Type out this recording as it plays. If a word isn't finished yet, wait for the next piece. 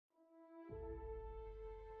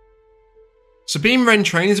Sabine Wren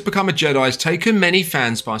training to become a Jedi has taken many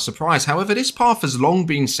fans by surprise. However, this path has long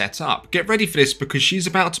been set up. Get ready for this because she's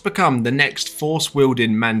about to become the next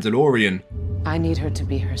Force-wielding Mandalorian. I need her to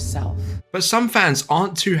be herself. But some fans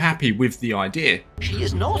aren't too happy with the idea. She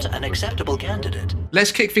is not an acceptable candidate.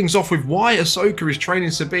 Let's kick things off with why Ahsoka is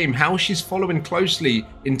training Sabine, how she's following closely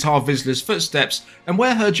in Tar Vizsla's footsteps, and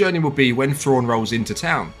where her journey will be when Thrawn rolls into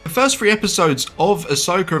town. The first 3 episodes of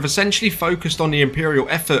Ahsoka have essentially focused on the Imperial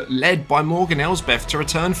effort led by Morgan Elsbeth to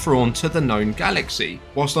return Thrawn to the known galaxy.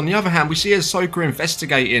 Whilst on the other hand, we see Ahsoka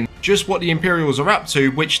investigating just what the Imperials are up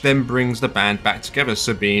to, which then brings the band back together,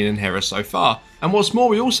 Sabine and Hera so far. And what's more,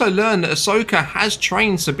 we also learn that Ahsoka has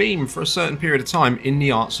trained Sabine for a certain period of time in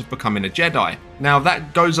the arts of becoming a Jedi. Now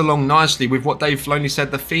that goes along nicely with what Dave Filoni said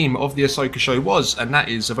the theme of the Ahsoka show was, and that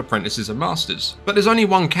is of apprentices and masters. But there's only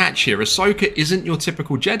one catch here: Ahsoka isn't your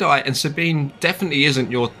typical Jedi, and Sabine definitely isn't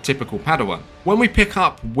your typical Padawan. When we pick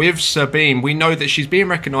up with Sabine, we know that she's being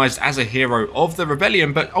recognised as a hero of the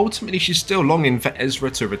rebellion, but ultimately she's still longing for Ezra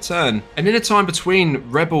to return. And in the time between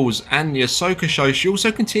Rebels and the Ahsoka show, she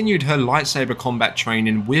also continued her lightsaber combat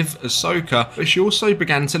training with Ahsoka, but she also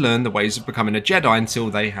began to learn the ways of becoming a Jedi until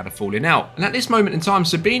they had a falling out. And at this moment in time,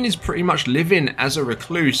 Sabine is pretty much living as a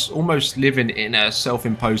recluse, almost living in a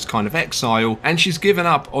self-imposed kind of exile, and she's given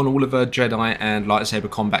up on all of her Jedi and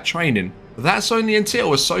lightsaber combat training. But that's only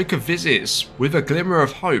until Ahsoka visits with a glimmer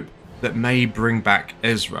of hope that may bring back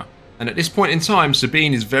Ezra. And at this point in time,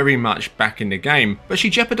 Sabine is very much back in the game, but she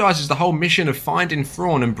jeopardizes the whole mission of finding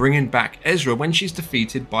Thrawn and bringing back Ezra when she's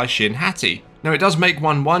defeated by Shin Hati. Now it does make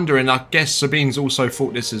one wonder, and I guess Sabine's also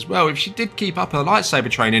thought this as well, if she did keep up her lightsaber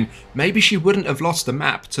training, maybe she wouldn't have lost the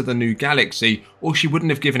map to the new galaxy, or she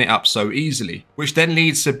wouldn't have given it up so easily. Which then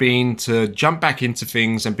leads Sabine to jump back into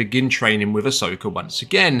things and begin training with Ahsoka once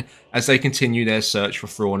again, as they continue their search for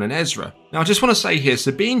Thrawn and Ezra. Now I just want to say here,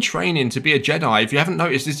 Sabine training to be a Jedi, if you haven't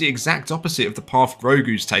noticed, is the exact opposite of the path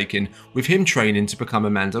Grogu's taken, with him training to become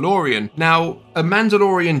a Mandalorian. Now, a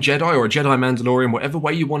Mandalorian Jedi, or a Jedi Mandalorian, whatever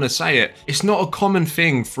way you want to say it, it's not a common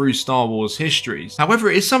thing through Star Wars histories. However,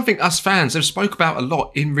 it is something us fans have spoke about a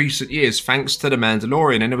lot in recent years thanks to The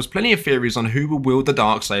Mandalorian, and there was plenty of theories on who will wield the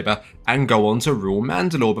Darksaber and go on to rule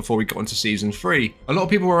Mandalore before we got into Season 3. A lot of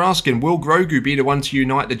people were asking, will Grogu be the one to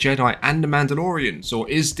unite the Jedi and the Mandalorians, or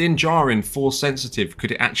is Din Djarin Force sensitive?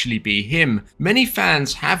 Could it actually be him? Many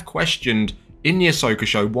fans have questioned in the Ahsoka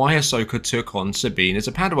show why Ahsoka took on Sabine as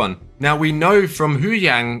a Padawan. Now we know from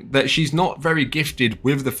Huyang that she's not very gifted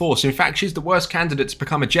with the Force. In fact, she's the worst candidate to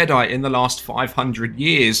become a Jedi in the last 500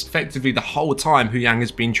 years. Effectively the whole time Huyang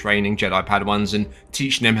has been training Jedi Padawans and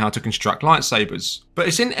teaching them how to construct lightsabers. But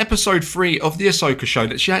it's in episode 3 of the Ahsoka show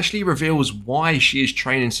that she actually reveals why she is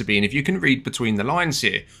training Sabine, if you can read between the lines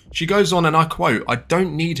here. She goes on, and I quote, "I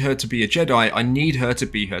don't need her to be a Jedi, I need her to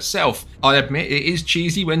be herself." I admit it is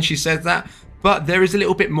cheesy when she said that, but there is a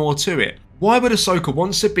little bit more to it. Why would Ahsoka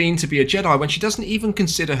want Sabine to be a Jedi when she doesn't even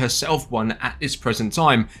consider herself one at this present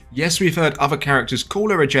time? Yes, we've heard other characters call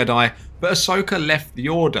her a Jedi, but Ahsoka left the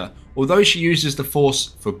Order. Although she uses the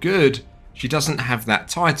Force for good, she doesn't have that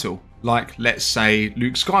title, like, let's say,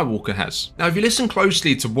 Luke Skywalker has. Now, if you listen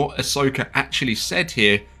closely to what Ahsoka actually said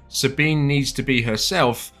here, Sabine needs to be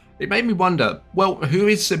herself, it made me wonder, well, who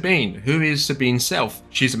is Sabine? Who is Sabine's self?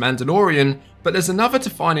 She's a Mandalorian, but there's another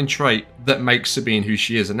defining trait that makes Sabine who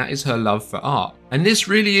she is, and that is her love for art. And this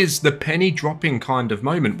really is the penny dropping kind of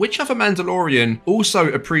moment. Which other Mandalorian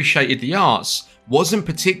also appreciated the arts, wasn't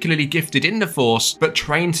particularly gifted in the Force, but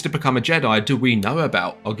trained to become a Jedi, do we know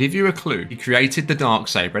about? I'll give you a clue. He created the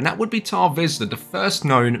Darksaber, and that would be Tar Vizsla, the first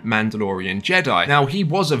known Mandalorian Jedi. Now, he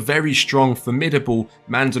was a very strong, formidable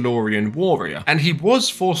Mandalorian warrior, and he was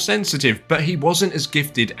Force sensitive, but he wasn't as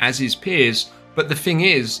gifted as his peers. But the thing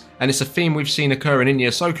is, and it's a theme we've seen occurring in the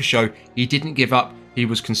Ahsoka show, he didn't give up, he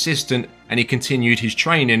was consistent, and he continued his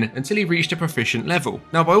training until he reached a proficient level.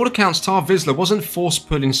 Now, by all accounts, Tar Vizsla wasn't Force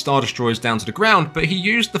pulling Star Destroyers down to the ground, but he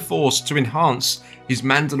used the Force to enhance his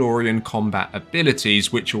Mandalorian combat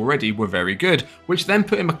abilities, which already were very good, which then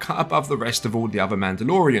put him a cut above the rest of all the other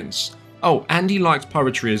Mandalorians. Oh, and he liked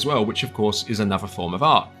poetry as well, which of course is another form of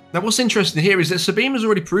art. Now what's interesting here is that Sabine has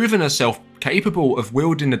already proven herself capable of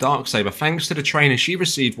wielding the Darksaber thanks to the training she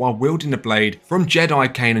received while wielding the blade from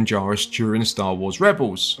Jedi Kanan Jarrus during Star Wars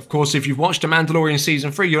Rebels. Of course, if you've watched The Mandalorian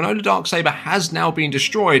Season 3, you'll know the Darksaber has now been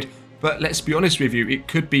destroyed, but let's be honest with you, it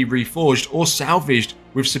could be reforged or salvaged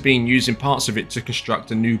with Sabine using parts of it to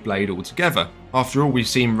construct a new blade altogether. After all, we've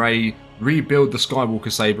seen Rey rebuild the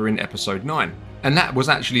Skywalker saber in episode 9. And that was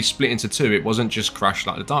actually split into 2, it wasn't just crushed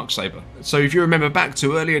like the Darksaber. So if you remember back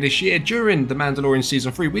to earlier this year, during The Mandalorian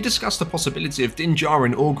Season 3, we discussed the possibility of Din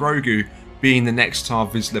Djarin or Grogu being the next Tar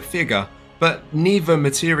Vizsla figure but neither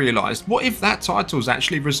materialized. What if that title is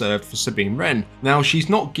actually reserved for Sabine Wren? Now, she's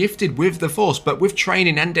not gifted with the Force, but with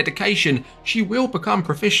training and dedication, she will become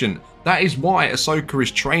proficient. That is why Ahsoka is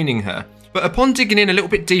training her. But upon digging in a little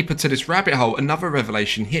bit deeper to this rabbit hole, another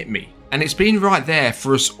revelation hit me. And it's been right there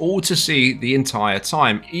for us all to see the entire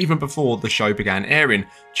time, even before the show began airing.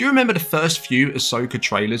 Do you remember the first few Ahsoka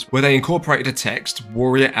trailers where they incorporated a text,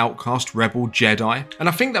 warrior, outcast, rebel, Jedi? And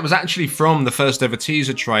I think that was actually from the first ever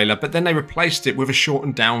teaser trailer, but then they replaced it with a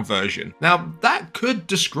shortened down version. Now, that could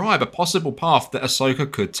describe a possible path that Ahsoka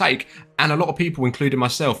could take, and a lot of people, including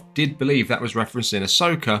myself, did believe that was referencing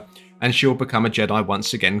Ahsoka, and she'll become a Jedi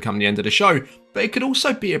once again come the end of the show. But it could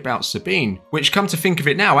also be about Sabine, which, come to think of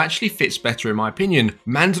it now, actually fits better in my opinion.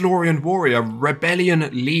 Mandalorian warrior, rebellion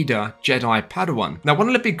leader, Jedi Padawan. Now, one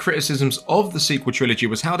of the big criticisms of the sequel trilogy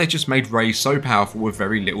was how they just made Rey so powerful with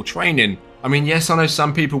very little training. I mean, yes, I know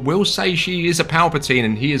some people will say she is a Palpatine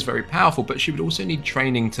and he is very powerful, but she would also need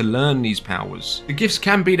training to learn these powers. The gifts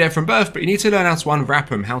can be there from birth, but you need to learn how to unwrap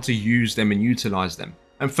them, how to use them and utilize them.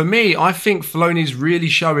 And for me, I think Filoni's really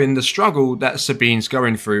showing the struggle that Sabine's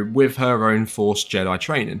going through with her own Force Jedi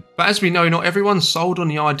training. But as we know, not everyone's sold on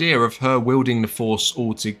the idea of her wielding the Force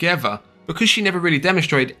altogether, because she never really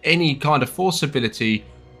demonstrated any kind of Force ability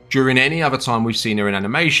during any other time we've seen her in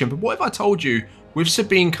animation. But what if I told you, with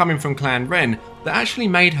Sabine coming from Clan Wren, that actually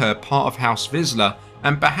made her part of House Vizsla,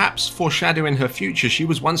 and perhaps foreshadowing her future, she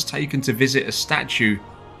was once taken to visit a statue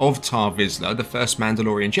of Tar Vizsla, the first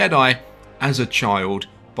Mandalorian Jedi, as a child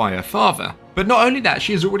by her father. But not only that,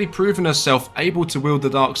 she has already proven herself able to wield the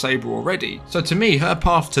Darksaber already. So to me, her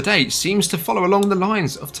path to date seems to follow along the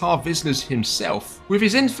lines of Tar Vizsla's himself, with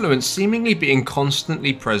his influence seemingly being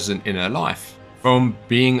constantly present in her life. From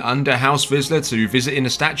being under House Vizsla to visiting a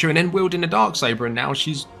statue and then wielding a Darksaber, and now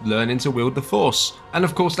she's learning to wield the Force. And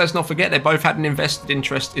of course, let's not forget, they both had an invested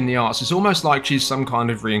interest in the arts. It's almost like she's some kind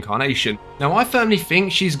of reincarnation. Now, I firmly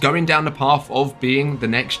think she's going down the path of being the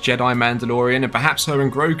next Jedi Mandalorian, and perhaps her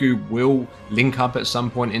and Grogu will link up at some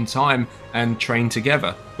point in time and train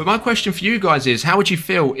together. But my question for you guys is, how would you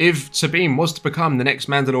feel if Sabine was to become the next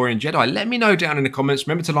Mandalorian Jedi? Let me know down in the comments.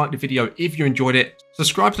 Remember to like the video if you enjoyed it.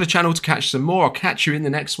 Subscribe to the channel to catch some more. I'll catch you in the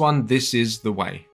next one. This is The Way.